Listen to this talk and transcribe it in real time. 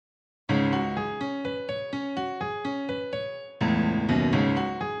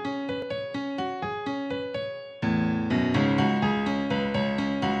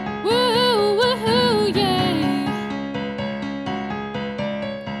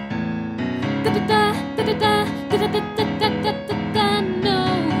No.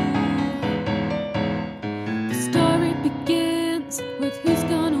 The story begins with who's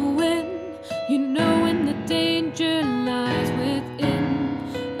gonna win. You know when the danger lies within.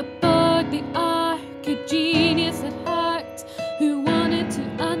 Aboard the ark, a genius at heart, who wanted to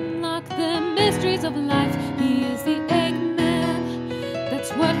unlock the mysteries of life. He is the Eggman,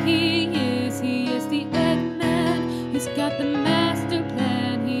 that's what he is. He is the Eggman, he's got the master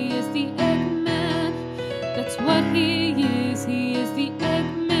plan. He is the Eggman, that's what he is. He is the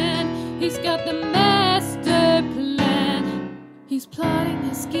Eggman, he's got the master plan. He's plotting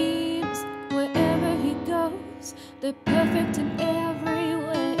his schemes wherever he goes. They're perfect in every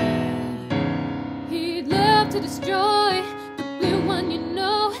way. He'd love to destroy the blue one, you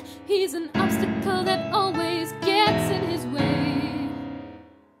know. He's an obstacle that always gets in his way.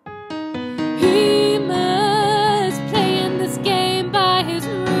 He must play in this game by his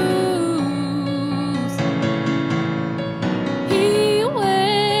rules. He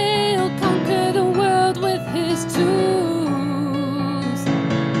will conquer the world with his tools.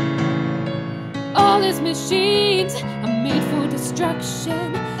 All his machines are made for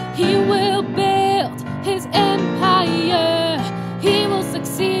destruction. He will build his empire. He will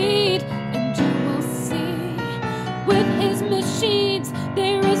succeed, and you will see. With his machines,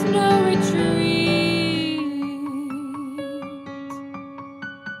 there is no retreat.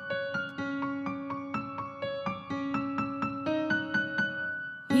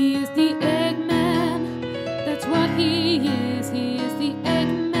 He is the Eggman, that's what he is. He is the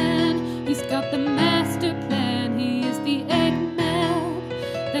Eggman, he's got the master plan. He is the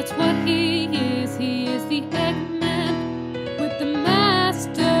Eggman, that's what he is. He is the Eggman with the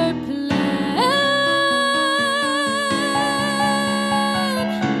master plan.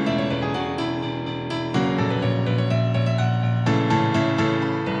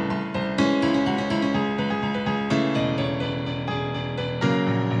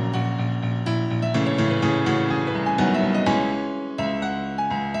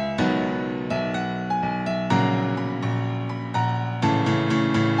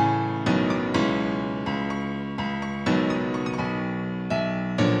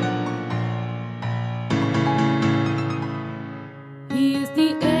 He is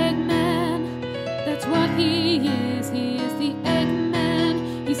the Eggman, that's what he is. He is the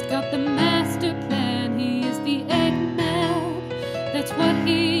Eggman, he's got the master plan. He is the Eggman, that's what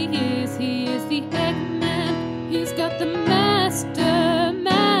he is. He is the Eggman, he's got the master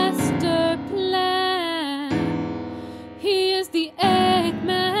plan. He is the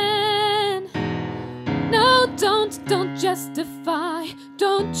Eggman. No, don't justify,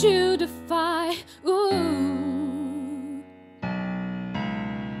 don't you defy. Ooh.